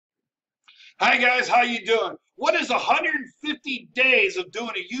Hi guys, how you doing? What does 150 days of doing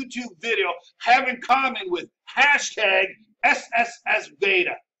a YouTube video have in common with hashtag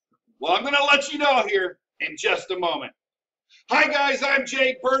SSSVEDA? Well, I'm going to let you know here in just a moment. Hi guys, I'm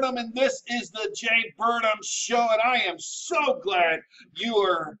Jay Burnham and this is the Jay Burnham Show, and I am so glad you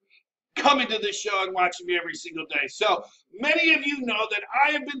are coming to this show and watching me every single day. So many of you know that I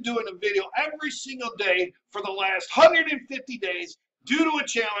have been doing a video every single day for the last 150 days due to a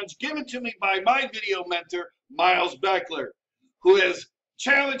challenge given to me by my video mentor, Miles Beckler, who has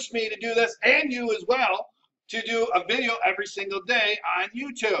challenged me to do this, and you as well, to do a video every single day on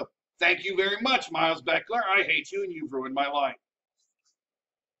YouTube. Thank you very much, Miles Beckler. I hate you and you've ruined my life.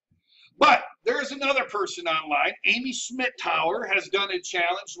 But there's another person online, Amy Schmitter, has done a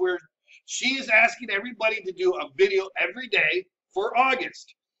challenge where she is asking everybody to do a video every day for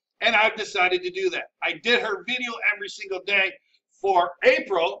August. And I've decided to do that. I did her video every single day for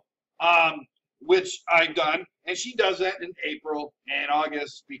April, which I've done, and she does that in April and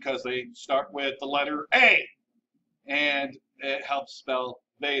August because they start with the letter A, and it helps spell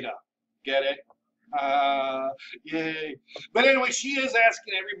beta. Get it? Yay. But anyway, she is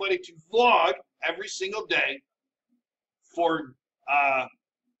asking everybody to vlog every single day for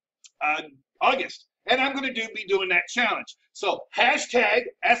August, and I'm going to be doing that challenge. So hashtag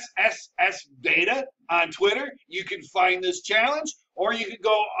SSSVEDA on Twitter. You can find this challenge, or you can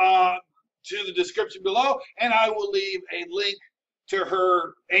go to the description below, and I will leave a link to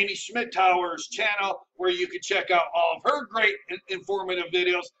her Amy Schmitter's channel where you can check out all of her great informative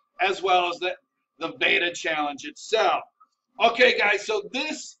videos as well as the beta challenge itself. Okay, guys, so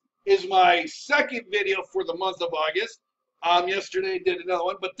this is my second video for the month of August. Yesterday I did another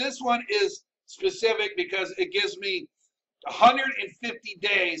one, but this one is specific because it gives me 150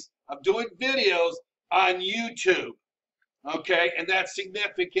 days of doing videos on YouTube. Okay, and that's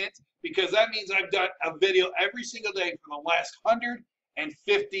significant because that means I've done a video every single day for the last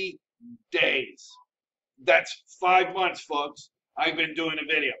 150 days. That's 5 months, folks. I've been doing a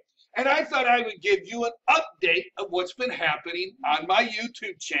video. And I thought I would give you an update of what's been happening on my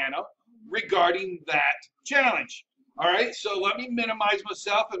YouTube channel regarding that challenge. All right, so let me minimize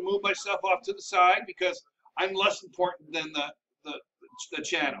myself and move myself off to the side because I'm less important than the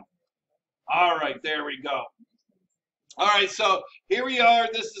channel. All right, there we go. All right, so here we are.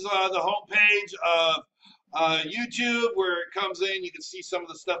 This is the home page of YouTube where it comes in. You can see some of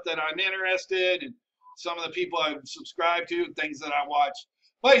the stuff that I'm interested in, some of the people I've subscribed to, things that I watch.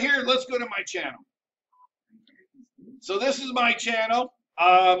 But here, let's go to my channel. So this is my channel.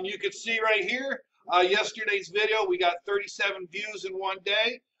 You can see right here, yesterday's video, we got 37 views in one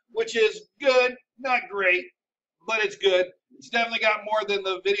day, which is good, not great, but it's good. It's definitely got more than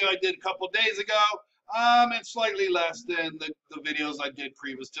the video I did a couple days ago, and slightly less than the videos I did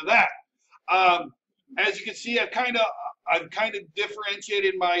previous to that. As you can see, I've kind of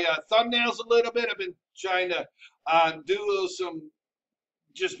differentiated my thumbnails a little bit. I've been trying to do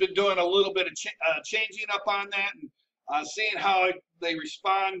just been doing a little bit of changing up on that and seeing how they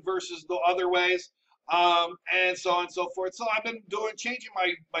respond versus the other ways, and so on and so forth. So I've been changing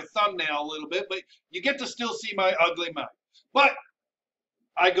my thumbnail a little bit, but you get to still see my ugly mouth. But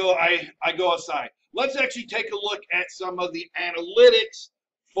I go aside. Let's actually take a look at some of the analytics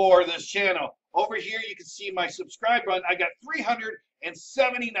for this channel. Over here, you can see my subscribe button. I got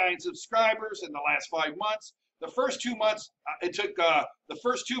 379 subscribers in the last 5 months. The first 2 months, it took the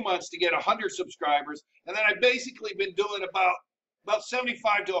first 2 months to get 100 subscribers, and then I've basically been doing about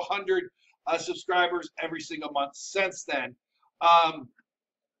 75 to 100 subscribers every single month since then.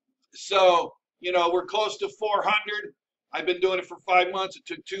 So, you know, we're close to 400. I've been doing it for 5 months. It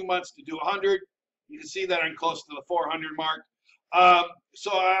took 2 months to do 100. You can see that I'm close to the 400 mark.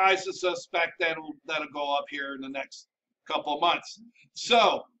 So I suspect that'll go up here in the next couple of months.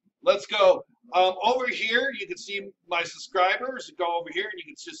 So let's go over here. You can see my subscribers. Go over here and you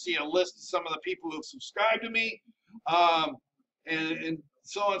can just see a list of some of the people who have subscribed to me, and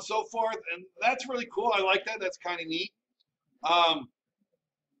so on and so forth. And that's really cool. I like that. That's kind of neat. Oh,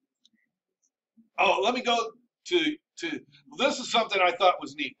 let me go to this is something I thought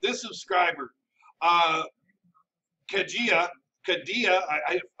was neat. This subscriber, Kadia,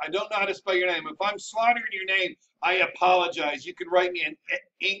 I don't know how to spell your name. If I'm slaughtering your name, I apologize. You can write me an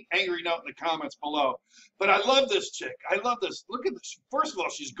angry note in the comments below. But I love this chick. I love this. Look at this. First of all,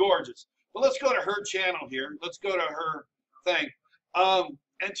 she's gorgeous. But let's go to her channel here. Let's go to her thing.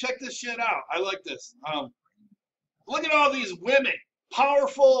 And check this shit out. I like this. Look at all these women.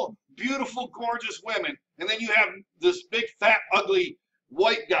 Powerful, beautiful, gorgeous women. And then you have this big, fat, ugly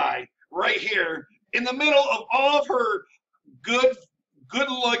white guy right here in the middle of all of her good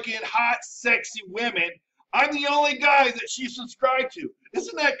good-looking, hot, sexy women. I'm the only guy that she subscribed to.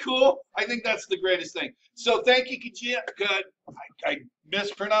 Isn't that cool? I think that's the greatest thing. So thank you, Kajia. I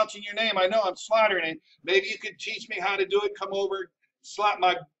mispronouncing your name. I know I'm slaughtering it. Maybe you could teach me how to do it. Come over, slap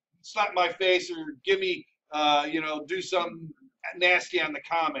my face, or give me, do something nasty on the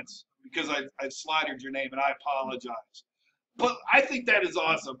comments because I've slaughtered your name, and I apologize. But I think that is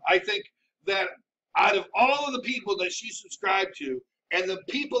awesome. I think that out of all of the people that she subscribed to and the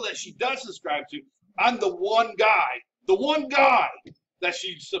people that she does subscribe to, I'm the one guy that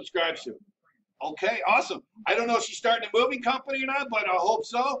she subscribes to. Okay, awesome. I don't know if she's starting a moving company or not, but I hope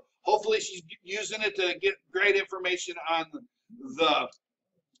so. Hopefully she's using it to get great information on the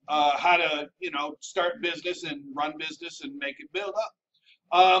how to, start business and run business and make it build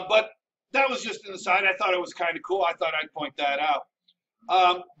up. But that was just an aside. I thought it was kind of cool. I thought I'd point that out.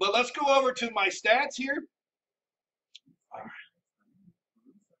 But let's go over to my stats here. All right.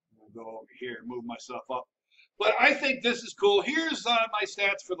 I'll go over here and move myself up. But I think this is cool. Here's my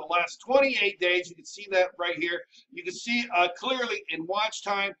stats for the last 28 days. You can see that right here. You can see clearly in watch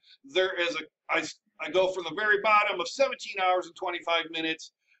time, there is I go from the very bottom of 17 hours and 25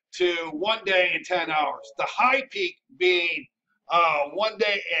 minutes to 1 day and 10 hours. The high peak being 1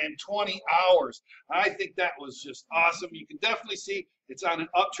 day and 20 hours. I think that was just awesome. You can definitely see it's on an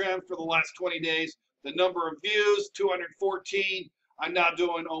uptrend for the last 20 days. The number of views, 214. I'm now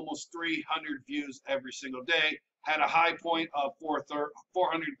doing almost 300 views every single day. Had a high point of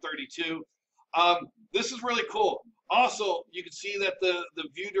 432. This is really cool. Also, you can see that the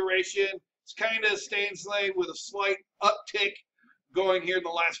view duration is kind of staying steady with a slight uptick going here in the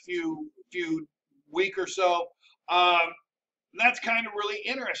last few week or so. That's kind of really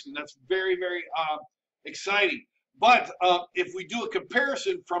interesting. That's very, very exciting. But if we do a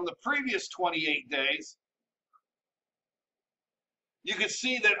comparison from the previous 28 days, you can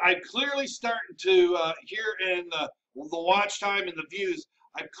see that I'm clearly starting to, here in the watch time and the views,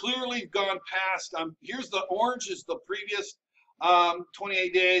 I've clearly gone past, here's the orange is the previous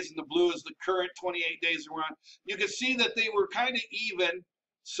 28 days, and the blue is the current 28 days we're on. You can see that they were kind of even,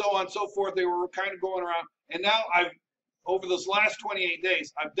 so on and so forth. They were kind of going around. And now over those last 28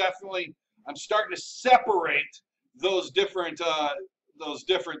 days, I'm starting to separate those different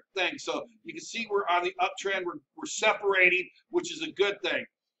things. So you can see we're on the uptrend. We're separating, which is a good thing.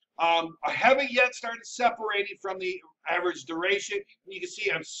 I haven't yet started separating from the average duration. You can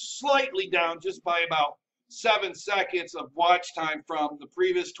see I'm slightly down just by about 7 seconds of watch time from the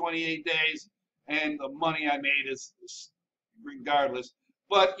previous 28 days, and the money I made is regardless.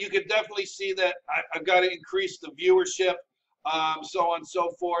 But you can definitely see that I've got to increase the viewership, so on and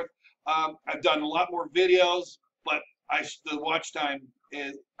so forth. I've done a lot more videos, but the watch time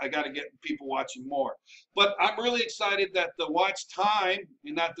is, I got to get people watching more. But I'm really excited that the watch time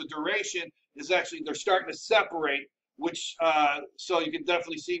and not the duration is actually, they're starting to separate, which, so you can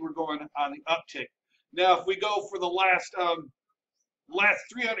definitely see we're going on the uptick. Now, if we go for the last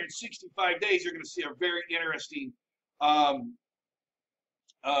 365 days, you're going to see a very interesting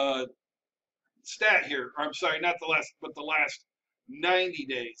stat here. Or, I'm sorry, not the last, but the last 90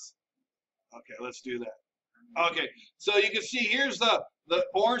 days. Okay, let's do that. Okay, so you can see here's the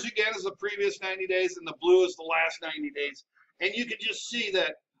orange again is the previous 90 days, and the blue is the last 90 days. And you can just see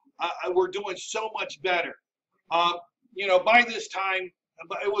that we're doing so much better. By this time,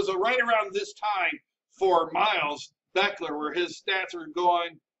 it was right around this time for Miles Beckler, where his stats are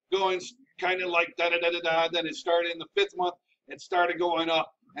going kind of like da-da-da-da-da. Then it started in the 5th month, it started going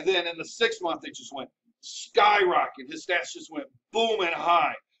up. And then in the 6th month, it just went skyrocketing. His stats just went boom and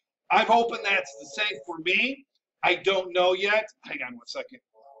high. I'm hoping that's the same for me. I don't know yet. Hang on 1 second.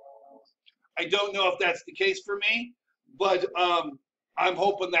 I don't know if that's the case for me, but I'm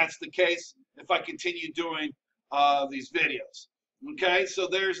hoping that's the case if I continue doing these videos. Okay, so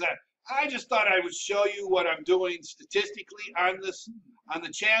there's that. I just thought I would show you what I'm doing statistically on the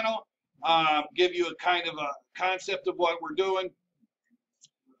channel, give you a kind of a concept of what we're doing.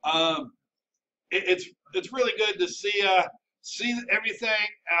 It's really good to see everything.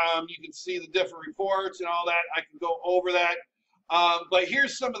 You can see the different reports and all that. I can go over that. But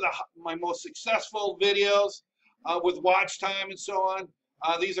here's some of my most successful videos with watch time and so on.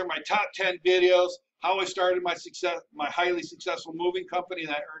 These are my top 10 videos. How I started my highly successful moving company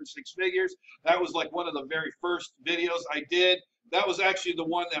that earned 6 figures. That was like one of the very first videos I did. That was actually the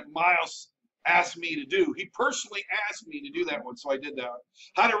one that Miles asked me to do. He personally asked me to do that one, so I did that one.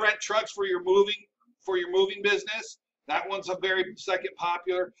 How to rent trucks for your moving business. That one's a very second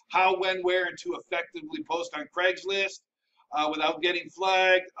popular. How, when, where, and to effectively post on Craigslist without getting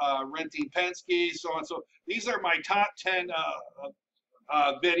flagged. Renting Penske, so on. So these are my top 10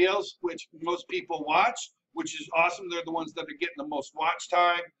 videos, which most people watch, which is awesome. They're the ones that are getting the most watch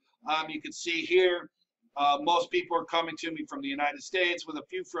time. You can see here, most people are coming to me from the United States, with a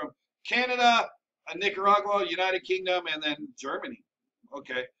few from Canada, Nicaragua, United Kingdom, and then Germany.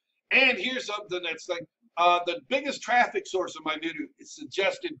 Okay. And here's something that's like, the biggest traffic source of my video is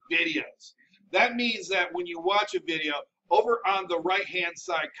suggested videos. That means that when you watch a video, over on the right-hand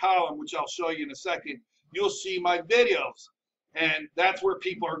side column, which I'll show you in a second, you'll see my videos. And that's where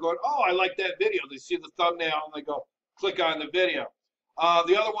people are going, oh, I like that video. They see the thumbnail and they go, click on the video.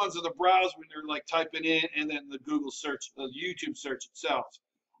 The other ones are the browse, when they're like typing in, and then the Google search, the YouTube search itself.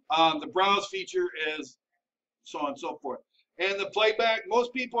 The browse feature is so on and so forth. And the playback,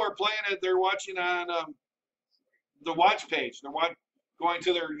 most people are playing it, they're watching on the watch page. They're going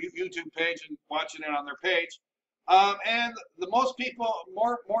to their YouTube page and watching it on their page. And the most people,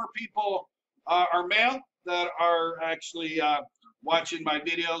 more people are male that are actually watching my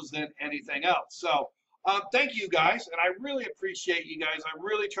videos than anything else. So thank you guys, and I really appreciate you guys. I'm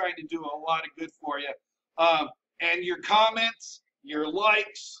really trying to do a lot of good for you. And your comments, your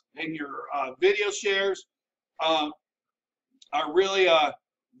likes, and your video shares are really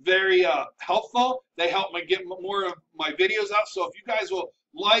very helpful. They help me get more of my videos out. So if you guys will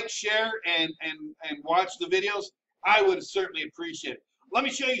like, share, and watch the videos, I would certainly appreciate it. Let me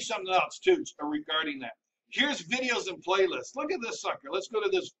show you something else too regarding that. Here's videos and playlists. Look at this sucker. Let's go to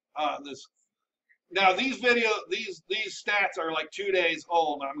this. Now these stats are like 2 days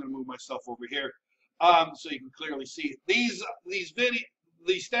old. I'm going to move myself over here so you can clearly see. These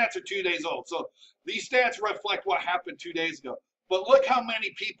stats are 2 days old. So these stats reflect what happened 2 days ago. But look how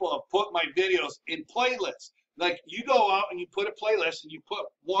many people have put my videos in playlists. Like, you go out and you put a playlist and you put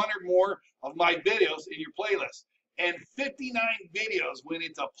one or more of my videos in your playlist. And 59 videos went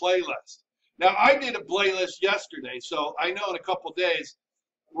into a playlist. Now, I did a playlist yesterday, so I know in a couple days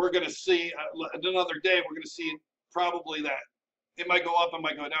we're going to see, another day we're going to see probably that it might go up, it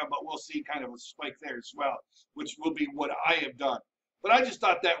might go down, but we'll see kind of a spike there as well, which will be what I have done. But I just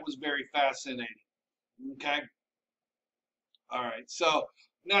thought that was very fascinating. Okay. All right. So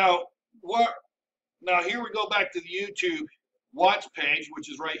now here we go back to the YouTube watch page, which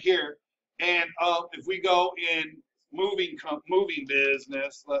is right here. And if we go in moving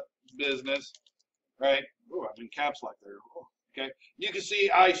business, right? Oh, I'm in caps lock there. Oh, okay. You can see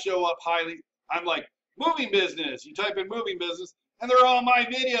I show up highly. I'm like, moving business. You type in moving business, and they're all my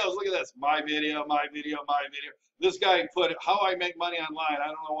videos. Look at this. My video, my video, my video. This guy put how I make money online. I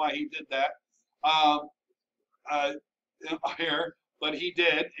don't know why he did that here, but he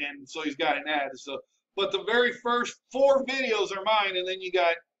did, and so he's got an ad. So, but the very first 4 videos are mine, and then you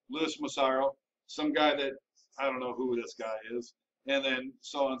got Louis Massaro, some guy that I don't know who this guy is, and then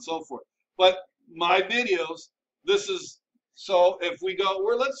so on and so forth. But my videos, this is, so if we go,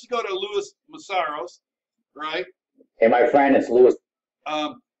 let's go to Louis Massaro's, right? Hey, my friend, it's Louis.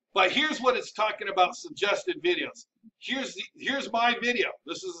 But here's what it's talking about: suggested videos. Here's my video.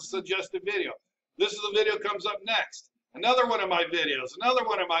 This is a suggested video. This is the video comes up next. Another one of my videos. Another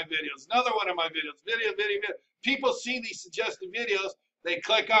one of my videos. Another one of my videos. Video. People see these suggested videos. They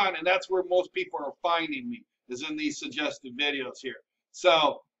click on, and that's where most people are finding me, is in these suggested videos here.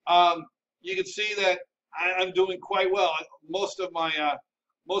 So you can see that I'm doing quite well. Most of the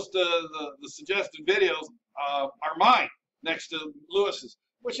suggested videos are mine, next to Lewis's,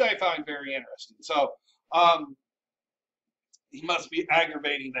 which I find very interesting. So he must be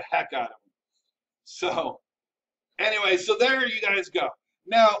aggravating the heck out of him. So anyway, so there you guys go.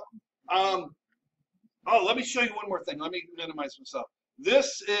 Now, let me show you one more thing. Let me minimize myself.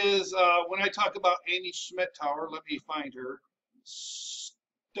 This is when I talk about Amy Schmitter. Let me find her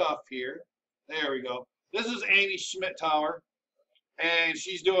stuff here. There we go. This is Amy Schmitter, and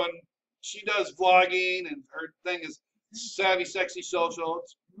she does vlogging, and her thing is Savvy Sexy Social.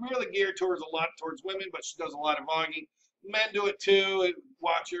 It's really geared towards women, but she does a lot of vlogging. Men do it too,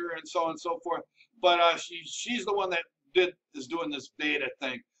 watch her, and so on and so forth. But she's the one that is doing this beta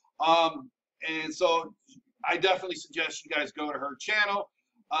thing. And so I definitely suggest you guys go to her channel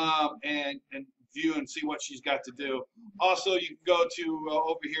and view and see what she's got to do. Also, you can go to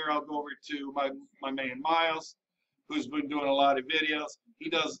over here. I'll go over to my man Miles, who's been doing a lot of videos. He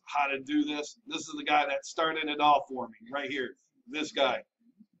does how to do this. This is the guy that started it all for me, right here. This guy.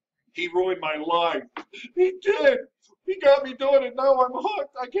 He ruined my life. He did. He got me doing it. Now I'm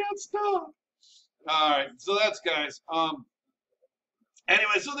hooked. I can't stop. All right. So that's guys.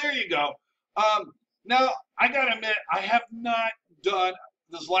 Anyway, so there you go. Now I gotta admit, I have not done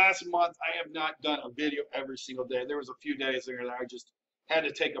this last month. I have not done a video every single day. There was a few days there that I just had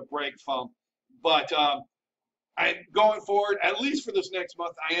to take a break from. But I'm going forward, at least for this next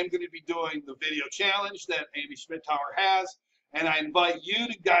month, I am going to be doing the video challenge that Amy Schmitter has. And I invite you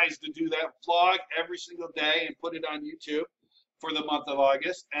guys to do that vlog every single day and put it on YouTube for the month of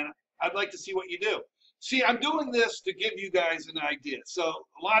August. And I'd like to see what you do. See, I'm doing this to give you guys an idea. So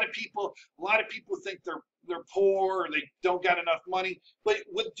a lot of people think they're poor or they don't got enough money. But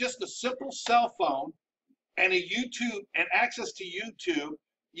with just a simple cell phone and a YouTube and access to YouTube,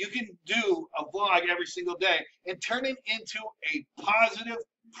 you can do a vlog every single day and turn it into a positive,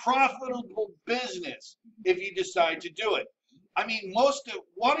 profitable business if you decide to do it. I mean,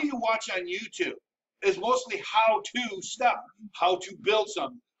 what do you watch on YouTube is mostly how-to stuff, how to build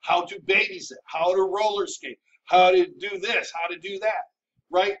something, how to babysit, how to roller skate, how to do this, how to do that,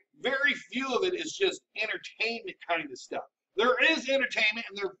 right? Very few of it is just entertainment kind of stuff. There is entertainment,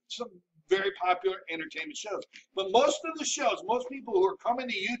 and there are some very popular entertainment shows. But most of the shows, most people who are coming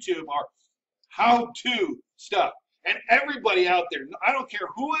to YouTube are how-to stuff. And everybody out there, I don't care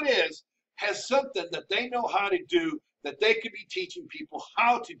who it is, has something that they know how to do that they could be teaching people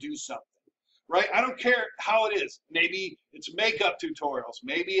how to do something, right? I don't care how it is. Maybe it's makeup tutorials.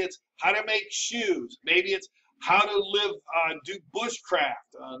 Maybe it's how to make shoes. Maybe it's how to live, do bushcraft,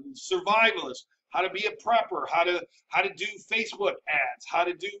 survivalist, how to be a prepper, how to do Facebook ads, how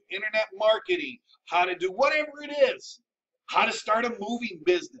to do internet marketing, how to do whatever it is, how to start a moving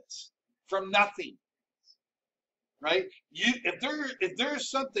business from nothing, right? If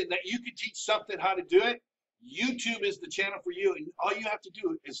there's something that you could teach something how to do it, YouTube is the channel for you, and all you have to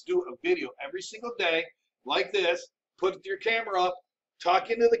do is do a video every single day like this, put your camera up,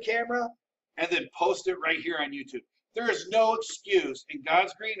 talk into the camera, and then post it right here on YouTube. There is no excuse in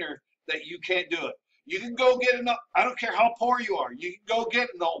God's green earth that you can't do it. You can go get I don't care how poor you are, you can go get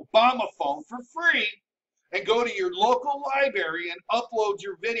an Obama phone for free and go to your local library and upload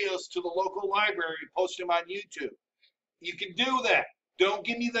your videos to the local library and post them on YouTube. You can do that. Don't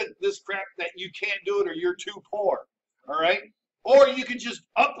give me this crap that you can't do it or you're too poor, all right? Or you can just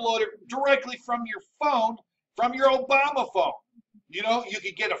upload it directly from your phone, from your Obama phone. You know, you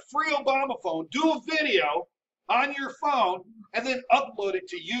could get a free Obama phone, do a video on your phone, and then upload it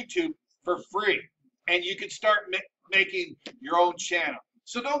to YouTube for free. And you can start making your own channel.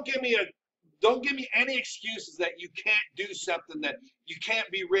 So don't give me any excuses that you can't do something, that you can't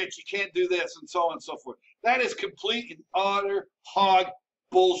be rich, you can't do this, and so on and so forth. That is complete and utter hog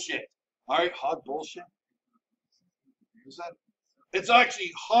bullshit. All right, hog bullshit? Is that? It's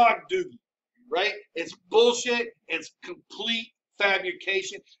actually hog doogie, right? It's bullshit. It's complete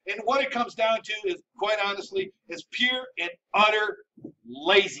fabrication. And what it comes down to is, quite honestly, is pure and utter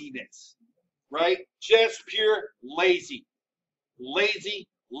laziness, right? Just pure lazy. Lazy,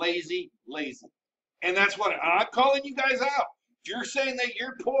 lazy, lazy. And that's what I'm calling you guys out. If you're saying that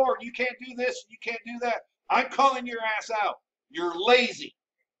you're poor, you can't do this, you can't do that, I'm calling your ass out. You're lazy.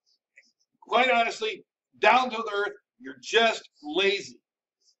 Quite honestly, down to the earth, you're just lazy.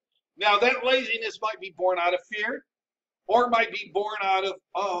 Now, that laziness might be born out of fear, or it might be born out of,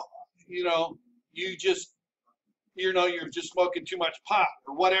 you're just smoking too much pot,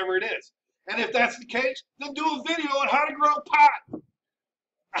 or whatever it is. And if that's the case, then do a video on how to grow pot.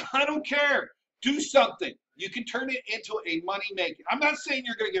 I don't care. Do something. You can turn it into a money-making. I'm not saying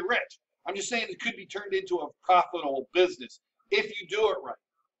you're going to get rich. I'm just saying it could be turned into a profitable business if you do it right.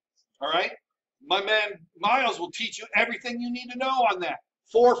 All right? My man Miles will teach you everything you need to know on that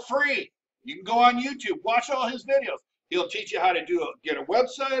for free. You can go on YouTube, watch all his videos. He'll teach you how to get a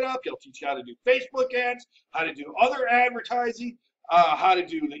website up. He'll teach you how to do Facebook ads, how to do other advertising, how to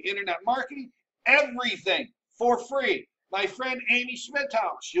do the internet marketing, everything for free. My friend Amy Schmitter,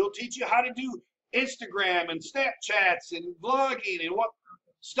 she'll teach you how to do Instagram and Snapchats and vlogging and what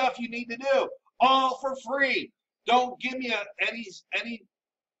stuff you need to do, all for free. Don't give me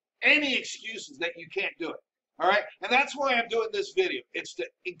any excuses that you can't do it. All right, and that's why I'm doing this video. It's to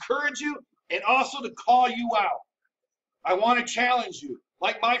encourage you and also to call you out. I want to challenge you,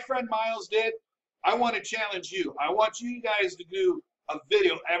 like my friend Miles did. I want to challenge you. I want you guys to do a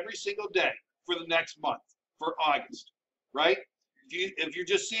video every single day for the next month, for August, right? If you're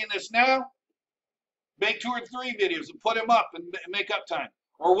just seeing this now, make 2 or 3 videos and put them up and make up time.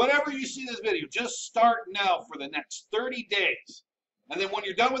 Or whenever you see this video, just start now for the next 30 days. And then when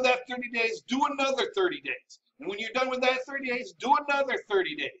you're done with that 30 days, do another 30 days. And when you're done with that 30 days, do another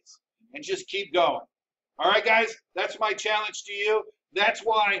 30 days. And just keep going. All right, guys, that's my challenge to you. That's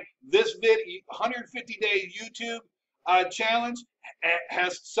why this video, 150-day YouTube challenge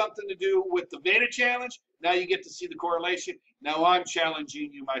has something to do with the Veda challenge. Now you get to see the correlation. Now I'm challenging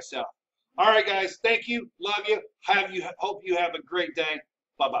you myself. All right, guys, thank you. Love you. Hope you have a great day.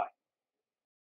 Bye-bye.